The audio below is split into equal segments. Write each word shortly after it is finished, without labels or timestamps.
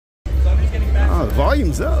Oh, the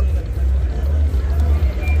volume's up.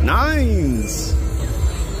 Nines.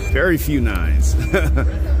 Very few nines.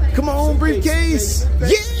 Come on, briefcase.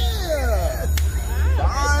 Yeah!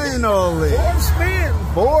 Finally. 4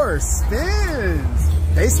 spins. 4 spins.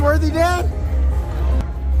 Paceworthy, Dad?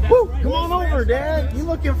 Woo, come on over, Dad. You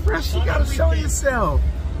looking fresh. You gotta show yourself.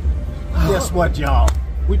 Guess what, y'all?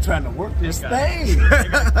 We trying to work this thing.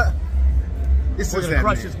 We're gonna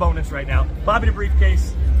crush this bonus right now. Bobby the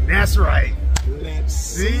briefcase. That's right. Let's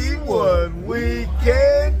see what we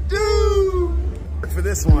can do. For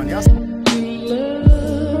this one, y'all.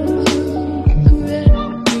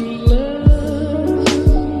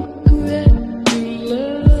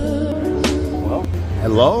 Well,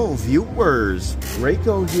 hello, viewers.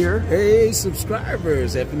 Rayco here. Hey,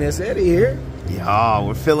 subscribers. FNS Eddie here. Y'all,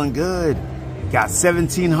 we're feeling good. Got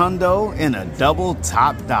 17 hundo and a double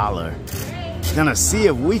top dollar. Gonna see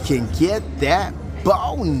if we can get that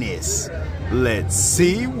bonus. Let's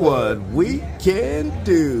see what we can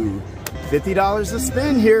do. $50 a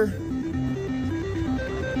spin here.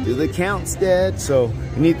 Do the counts, Dad. So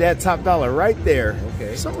we need that top dollar right there.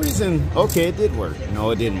 Okay. For some reason, okay, it did work.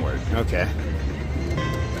 No, it didn't work. Okay.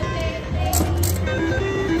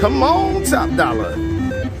 Come on, top dollar.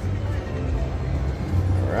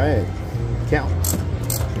 All right. Count.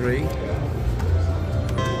 3.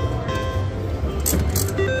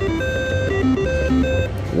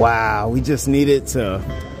 Wow, we just needed to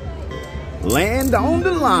land on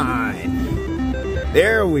the line.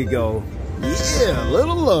 There we go. Yeah,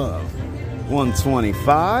 little love.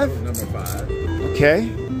 125. Number 5. Okay.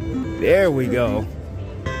 There we go.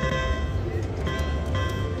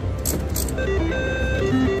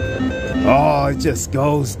 Oh, it just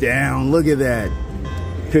goes down. Look at that.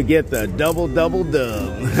 Could get the double dub.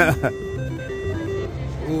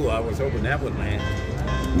 Ooh, I was hoping that would land.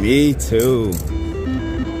 Me too.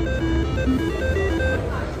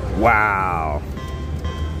 Wow.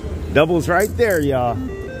 Doubles right there, y'all.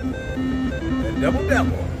 Double.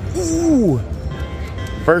 Ooh.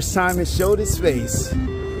 First time it showed its face.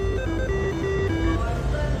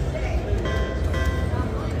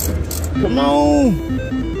 Come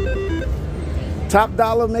on. Top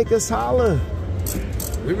dollar, make us holler.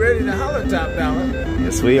 We ready to holler, top dollar.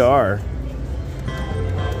 Yes, we are.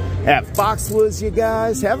 At Foxwoods, you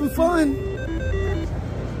guys, having fun.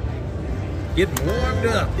 Getting warmed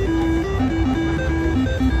up.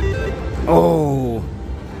 Oh,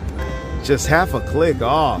 just half a click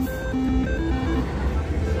off.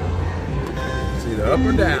 It's either up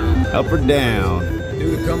or down. Up or down.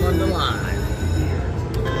 Do it come on the line.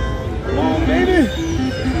 Come on, baby.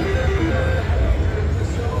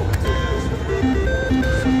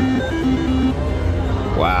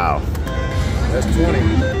 Wow. That's 20.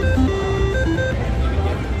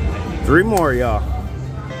 3 more, y'all.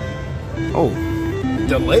 Oh,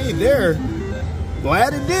 delayed there.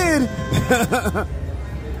 Glad it did.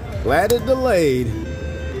 Glad it delayed.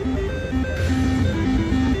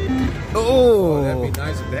 Oh, That'd be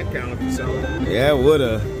nice if that counted for something. yeah, it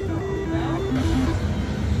woulda.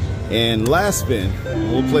 And last spin,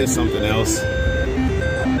 we'll play something else.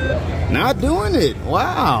 Not doing it.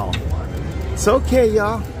 Wow. It's okay,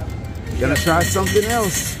 y'all. Gonna try something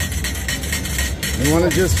else. You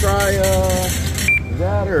wanna just try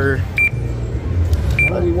that, or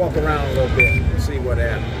Let me walk around a little bit and see what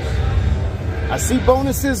happens. I see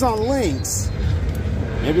bonuses on links.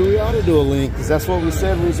 Maybe we ought to do a link, because that's what we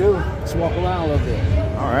said we do. Let's walk around a little bit.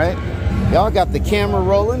 All right. Y'all got the camera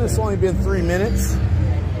rolling. It's only been 3 minutes.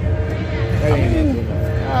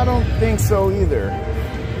 I don't think so either.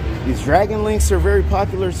 These dragon links are very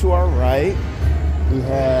popular to our right. We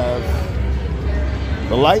have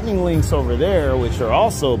the lightning links over there, which are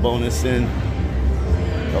also bonusing.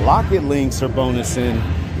 The locket links are bonusing.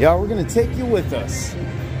 Y'all, we're gonna take you with us.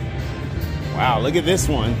 Wow, look at this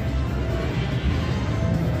one.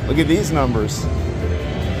 Look at these numbers.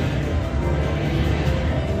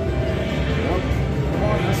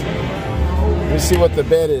 Let's see what the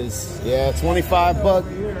bet is. Yeah, 25 bucks.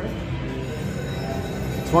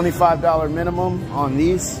 $25 minimum on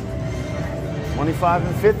these. 25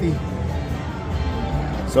 and 50.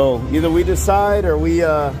 So either we decide or we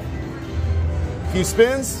few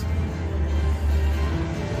spins.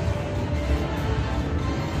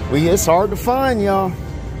 It's hard to find, y'all.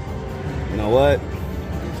 You know what?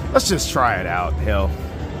 Let's just try it out. Hell,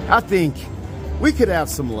 I think we could have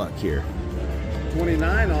some luck here.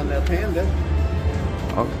 29 on that Panda.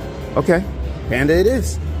 Oh, okay, Panda it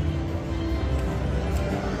is.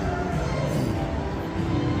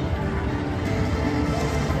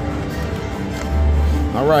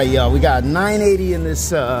 All right, y'all, we got 980 in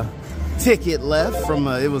this ticket left from,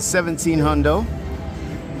 it was 17 hundo.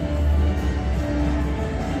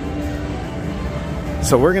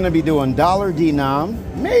 So we're gonna be doing $1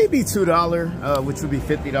 denom, maybe $2, which would be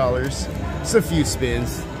 $50. It's a few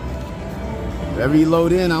spins. Whatever you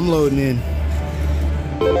load in, I'm loading in.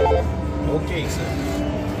 Okay, sir.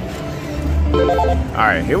 All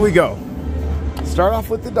right, here we go. Start off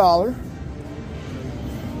with the $1.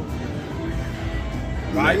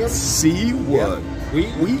 Let's see what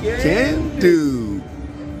we can do.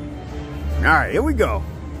 All right, here we go.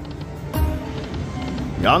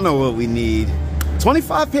 Y'all know what we need.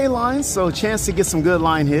 25 pay lines, so a chance to get some good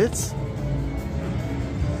line hits.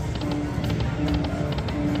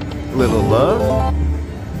 Little love.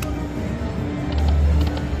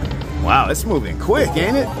 Wow, it's moving quick,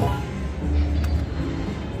 ain't it?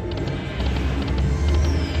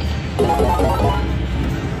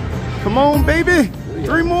 Come on, baby.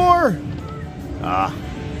 3 more.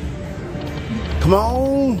 Come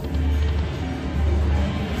on.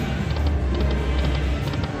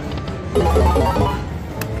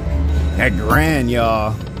 That grand,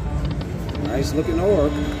 y'all. Nice looking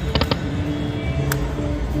orb.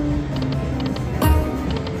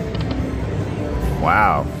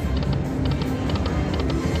 Wow.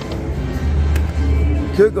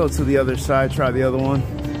 Could go to the other side, try the other one.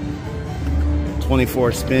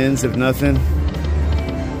 24 spins, if nothing.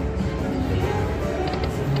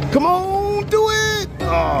 Come on, do it!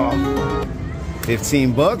 Oh,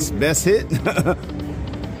 15 bucks, best hit.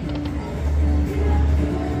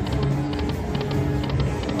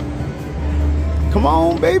 Come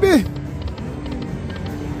on, baby.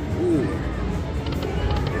 Ooh.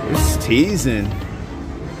 It's teasing.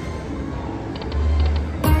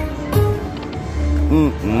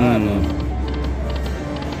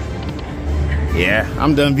 Yeah,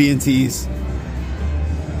 I'm done being teased.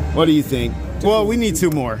 What do you think? Well, we need 2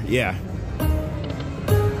 more. Yeah.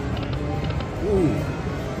 Ooh.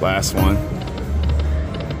 Last one.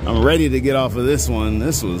 I'm ready to get off of this one.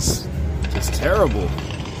 This was just terrible.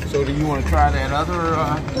 So do you want to try that other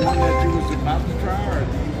one that you was about to try, or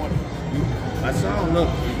do you want? I saw. Look.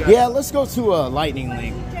 Yeah, let's go to a lightning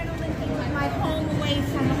link. Gentlemen, this is my home away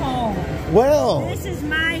from home. Well, this is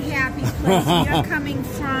my happy place. You're coming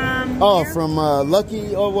from. Oh, where? from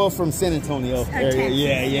Lucky. Oh, well, from San Antonio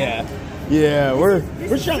area. Texas. Yeah. We're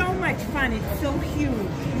This is so much fun. It's so huge.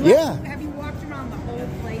 Have you walked around the whole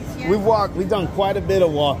place yet? We've done quite a bit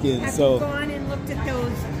of walking. Have So you gone and looked at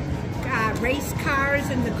those race cars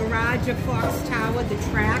in the garage of Fox Tower, the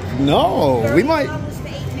track? No, we might. $30 for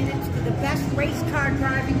 8 minutes for the best race car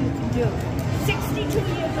driving you can do. 62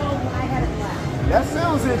 years old when I had a class. That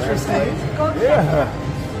sounds interesting. Go Yeah,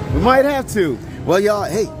 we might have to. Well, y'all,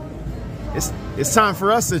 hey, it's time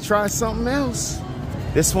for us to try something else.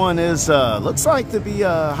 This one is looks like to be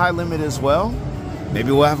a high limit as well.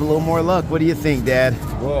 Maybe we'll have a little more luck. What do you think, Dad?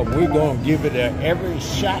 Well, we're gonna give it every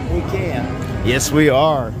shot we can. Yes, we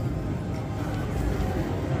are.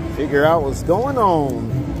 Figure out what's going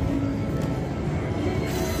on.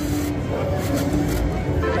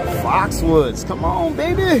 Foxwoods, come on,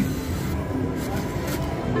 baby.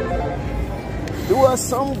 Do us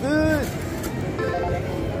some good.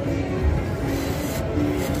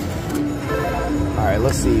 All right,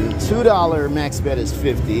 let's see. $2 max bet is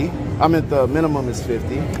 50. I meant the minimum is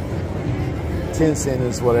 50. 10 cent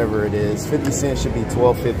is whatever it is. 50 cents should be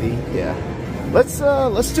 $12.50. Yeah. Let's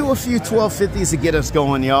do a few 12.50s to get us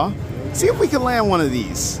going, y'all. See if we can land one of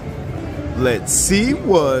these. Let's see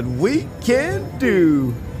what we can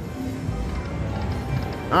do.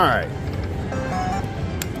 All right.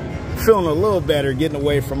 Feeling a little better getting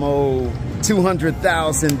away from old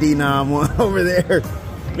 200,000 denom one over there.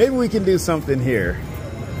 Maybe we can do something here.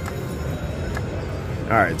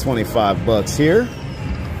 All right, 25 bucks here.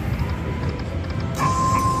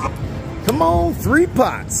 Come on, 3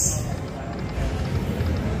 pots.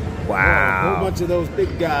 Wow. A whole bunch of those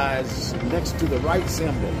big guys next to the right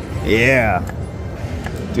symbol. Yeah.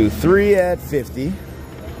 Do 3 at 50.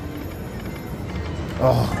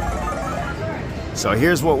 Oh. So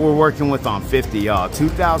here's what we're working with on 50, y'all.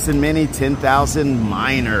 2,000 mini, 10,000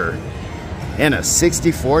 minor, and a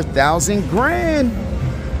 64,000 grand.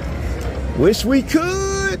 Wish we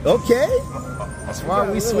could. Okay. That's why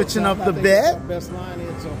we switching up the bet. Best line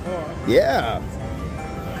in so far. Yeah.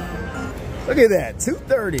 Look at that,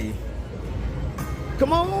 230.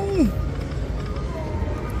 Come on.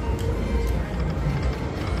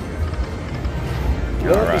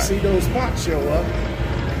 Love to see those spots show up.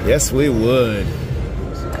 Yes, we would.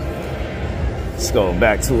 Let's go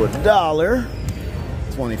back to $1.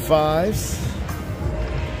 25s.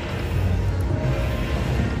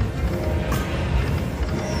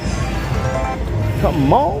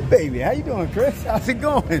 Come on, baby. How you doing, Chris? How's it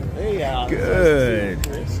going? Hey, Good. Nice to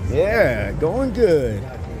see you, Chris. Yeah, going good.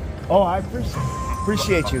 Oh, I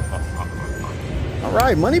appreciate you. All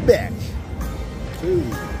right, money back. 2.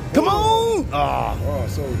 Come on. Oh,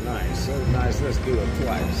 so nice. So nice. Let's do it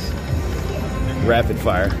twice. Rapid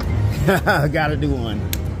fire. Gotta do one.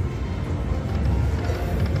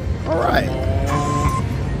 All right.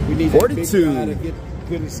 We need 42. that big guy to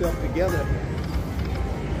put himself together.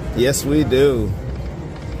 Yes, we do.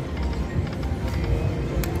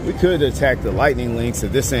 We could attack the lightning links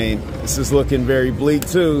if this is looking very bleak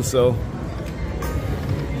too, so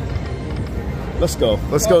let's go.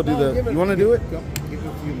 Let's go do the, you want to do it? Give it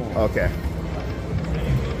a few more. Okay.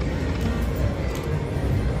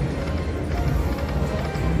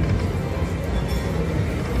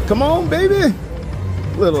 Come on, baby.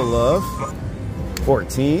 Little love.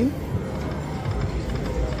 14.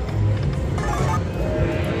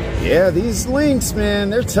 Yeah, these links, man,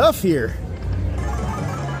 they're tough here.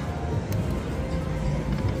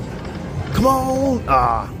 Come on.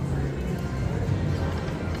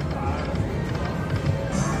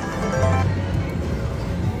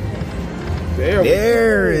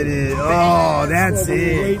 There it is. Oh, that's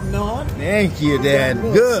it. Thank you, Dad.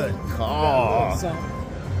 Good call.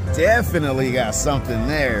 Definitely got something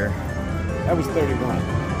there. That was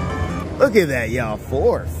 31. Look at that, y'all.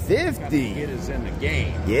 450. Get us in the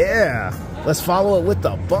game. Yeah. Let's follow it with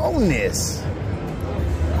the bonus.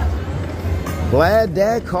 Glad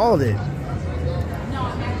Dad called it.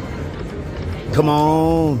 Come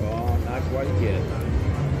on. Oh, not quite yet.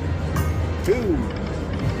 2.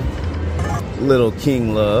 Little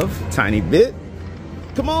King Love. Tiny bit.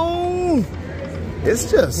 Come on. It's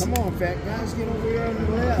just. Come on, fat guys. Get over here on the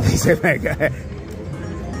left. He said, fat guy.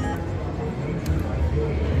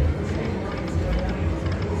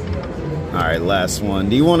 All right, last one.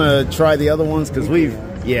 Do you want to try the other ones? Because we're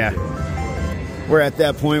at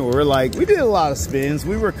that point where we're like, we did a lot of spins.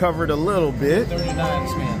 We recovered a little bit. 39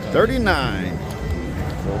 spins. 39.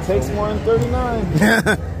 So it takes more than 39.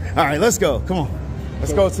 All right, let's go. Come on.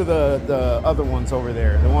 Let's go to the other ones over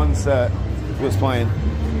there. The ones that he was playing.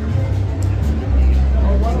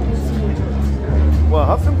 Well,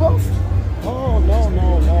 Huff and Puff? Oh, no.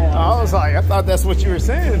 I was like, I thought that's what you were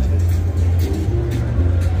saying.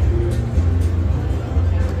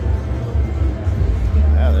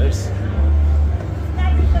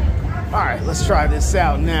 All right, let's try this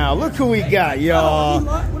out now. Look who we got, y'all.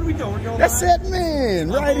 What are we doing? We're going That's that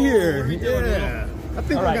man right here. Yeah. I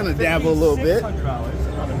think we're going to dabble a little bit.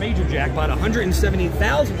 $5,600 on the major jackpot,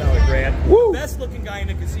 $170,000 grand. Woo. Best looking guy in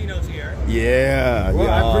the casinos here. Yeah. Well, y'all.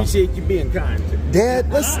 I appreciate you being kind.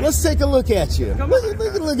 Dad, let's take a look at you.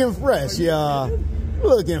 Looking fresh, y'all.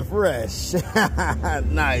 Looking fresh.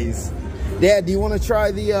 Nice. Dad, do you want to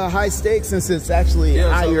try the high stakes since it's actually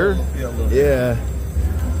higher? Yeah.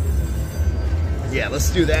 Yeah, let's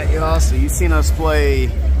do that, y'all. So you've seen us play,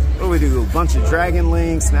 what do we do? A bunch of Dragon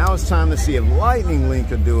Links. Now it's time to see if Lightning Link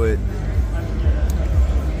could do it.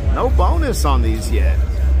 No bonus on these yet.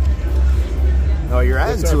 Oh, you're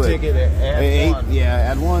adding to it. Ticket add 1. Yeah,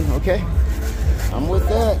 add 1. Okay. I'm with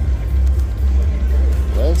that.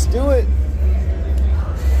 Let's do it.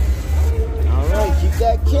 All right, keep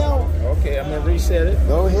that count. Okay, I'm going to reset it.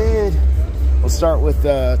 Go ahead. We'll start with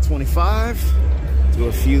 25. Do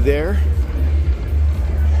a few there.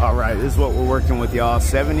 All right, this is what we're working with, y'all.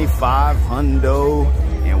 75, hundo,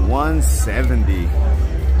 and 170.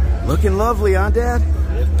 Looking lovely, huh, Dad?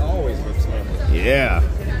 It always looks lovely. Yeah.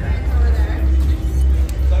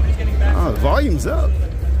 Oh, the volume's up.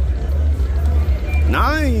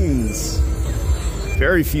 9s.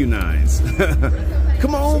 Very few 9s.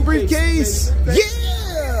 Come on, briefcase.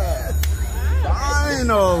 Yeah!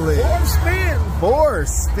 Finally. 4 spins. 4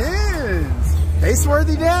 spins.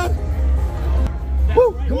 Pace-worthy, Dad?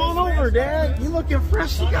 Woo, come on over, Dad. You looking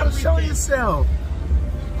fresh. You got to show yourself.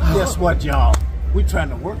 Guess what, y'all? We trying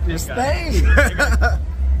to work this thing. We're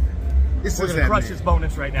going to crush this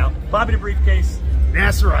bonus right now. Bobby the briefcase.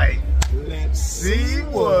 That's right. Let's See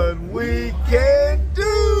what we can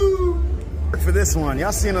do. For this one,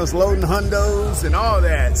 y'all seen us loading hundos and all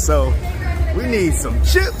that. So we need some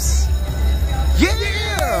chips.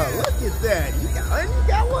 Yeah, look at that. You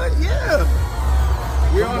got one? Yeah.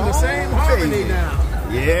 We're on the same harmony now.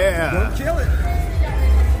 Yeah. Don't kill it.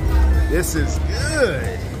 This is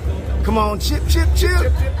good. Come on, chip.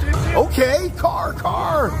 Okay, car.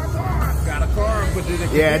 Got a car, but did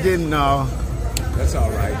it? Yeah, I didn't know. That's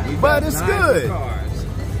all right. But it's good. Cars.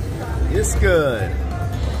 It's good.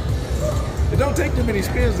 It don't take too many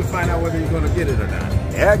spins to find out whether you're going to get it or not.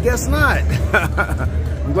 Yeah, I guess not.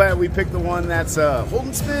 I'm glad we picked the one that's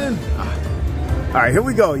holding spin. All right, here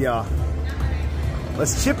we go, y'all.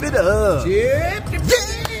 Let's chip it up. Chip.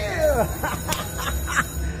 Yeah.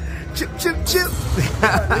 Chip.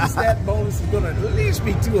 At least that bonus is gonna at least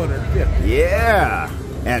be 250. Yeah.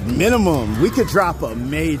 At minimum, we could drop a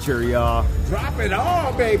major, y'all. Drop it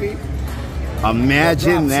all, baby.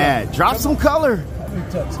 Imagine that. Some. Drop some color. Let me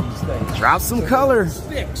touch these things. Drop some color.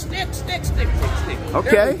 Stick.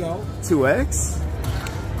 Okay. There we go. 2X.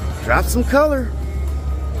 Drop some color.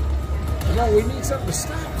 Come on, we need something to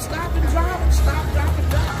stop and drop. Stop, drop, and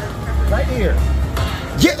drop. Right here.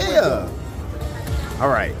 Yeah. All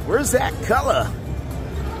right. Where's that color?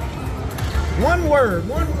 One word.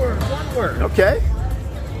 Okay.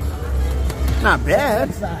 Not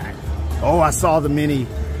bad. Oh, I saw the mini.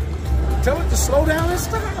 Tell it to slow down and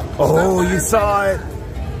stop. Oh, you saw it.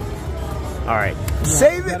 All right.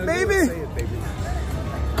 Save it, baby.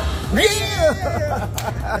 Yeah.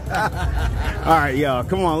 All right, y'all.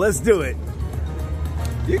 Come on, let's do it.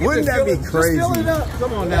 Wouldn't that be crazy? Just fill it up.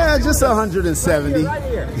 Come on now. Yeah, just 170. Right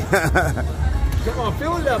here. Come on,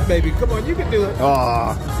 fill it up, baby. Come on, you can do it.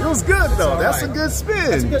 Oh, feels good though. That's right. a good spin.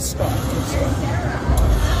 That's a good start.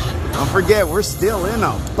 Don't forget, we're still in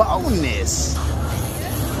a bonus.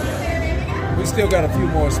 We still got a few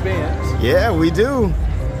more spins. Yeah, we do.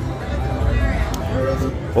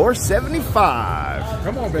 475.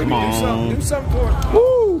 Come on, baby. Come on. Do something for it.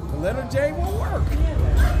 Woo! The letter J will work.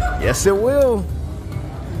 Yes, it will.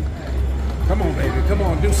 Come on, baby. Come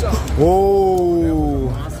on, do something. Whoa!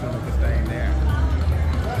 Thing there.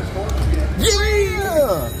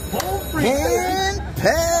 Yeah! Hand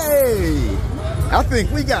pay. I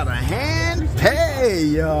think we got a hand pay,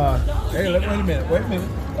 y'all. Hey, wait a minute.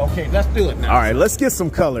 Okay, let's do it now. All right, let's get some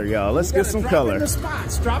color, y'all. Let's get some color.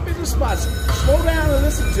 Drop in the spots. Slow down and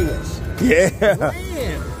listen to us. Yeah.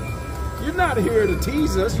 Land. You're not here to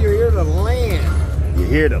tease us. You're here to land. You're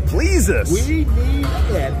here to please us. We need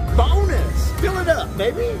that bonus. Fill it up,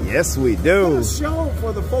 baby. Yes, we Put do. a show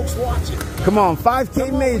for the folks watching. Come on, 5K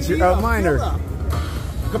Come on, major, we need a minor. fill up.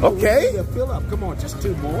 Come on, Okay. we need a fill up. Come on, just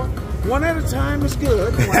 2 more. One at a time is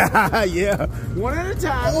good. Yeah. One at a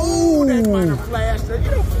time. Ooh, that minor flash. You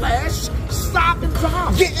don't flash. Stop and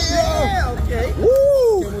drop. Yeah. Okay.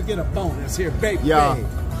 Woo. Can we get a bonus here, baby? Y'all,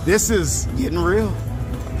 this is getting real.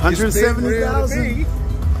 170,000.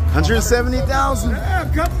 170,000. Yeah,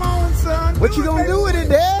 come on, son. What you gonna do with it,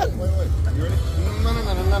 Dad? Wait. You ready?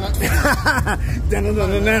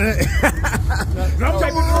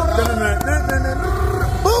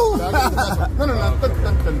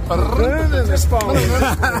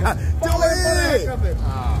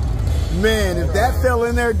 Man, if that fell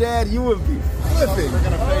in there, Dad, you would be flipping.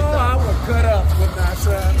 Oh, I would cut up with my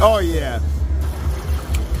son. Oh, yeah.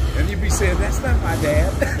 And you'd be saying, that's not my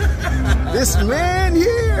dad. This man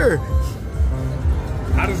here.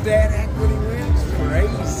 How does Dad act when he wins?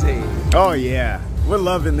 Crazy. Oh, yeah. We're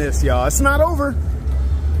loving this, y'all. It's not over.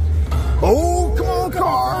 Oh, come on,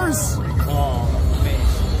 cars. Oh,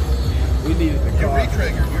 man. We needed the car. You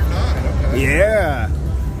re-triggered. You're not. Okay. Yeah.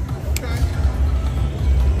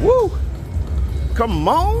 Okay. Woo. Come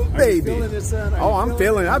on, Are baby. you feeling it, son? Oh, I'm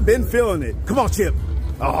feeling it. I've been feeling it. Come on, Chip.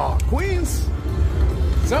 Oh, Queens.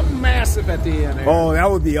 Something massive at the end there. Oh, that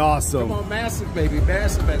would be awesome. Come on, massive, baby.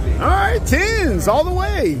 Massive at the end. All right, 10s all the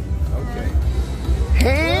way. Okay.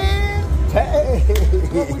 Hand pay.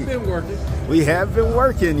 Well, we've been working. We have been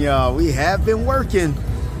working, y'all. We have been working.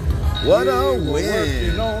 What a We're win.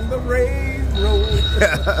 working on the railroad.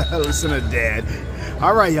 Listen to Dad.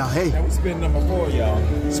 All right, y'all. Hey, That was spin number 4, y'all.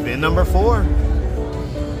 spin number 4.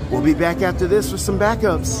 We'll be back after this with some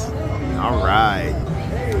backups. All right.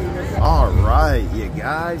 All right, you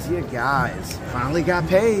guys. Finally got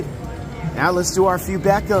paid. Now let's do our few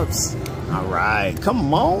backups. All right.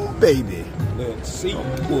 Come on, baby. Let's see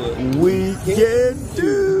what We can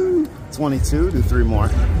do 22, do 3 more.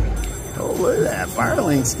 Oh, look at that.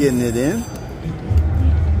 Firelink's getting it in.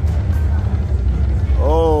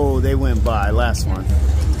 Oh, they went by. Last one.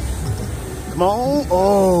 Come on.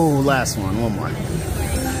 Oh, last one. One more.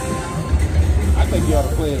 I think you ought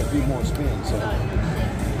to play it a few more spins, so.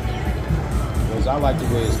 Because I like the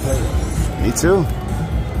way it's played. Me too.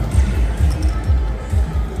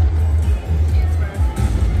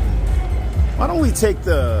 Why don't we take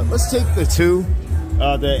let's take the 2,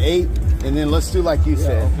 the 8, and then let's do like you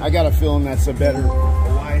said. Okay. I got a feeling that's a better,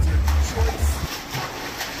 wiser choice.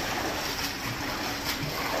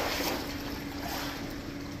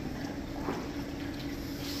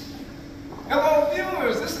 Hello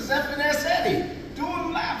viewers, this is FNS Eddie,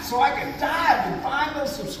 doing laps so I can dive and find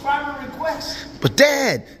those subscriber requests. But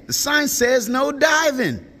Dad, the sign says no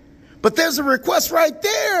diving. But there's a request right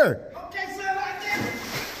there.